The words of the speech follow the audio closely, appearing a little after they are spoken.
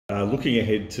Looking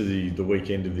ahead to the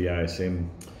weekend of the ASM,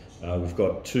 we've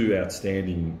got 2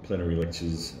 outstanding plenary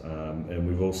lectures, and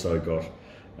we've also got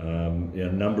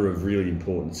a number of really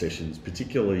important sessions,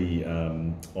 particularly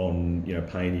on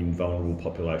pain in vulnerable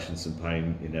populations and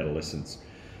pain in adolescents.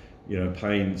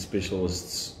 Pain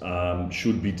specialists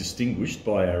should be distinguished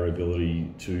by our ability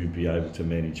to be able to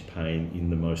manage pain in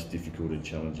the most difficult and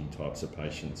challenging types of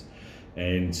patients.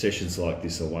 And sessions like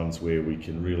this are ones where we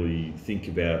can really think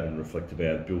about and reflect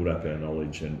about, build up our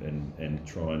knowledge and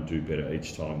try and do better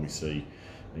each time we see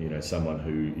someone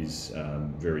who is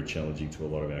very challenging to a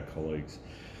lot of our colleagues.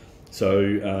 So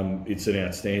it's an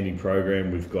outstanding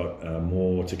program. We've got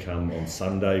more to come on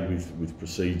Sunday with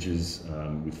procedures,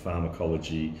 with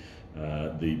pharmacology,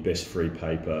 the Best Free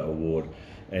Paper award.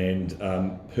 And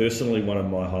personally, one of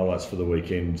my highlights for the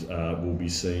weekend will be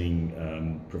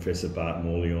seeing Professor Bart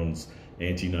Morlion's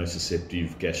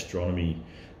anti-nociceptive gastronomy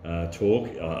talk.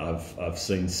 I've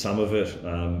seen some of it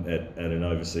at an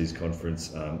overseas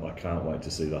conference. I can't wait to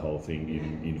see the whole thing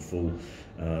in full,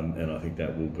 and I think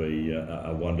that will be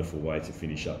a wonderful way to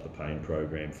finish up the pain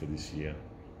program for this year.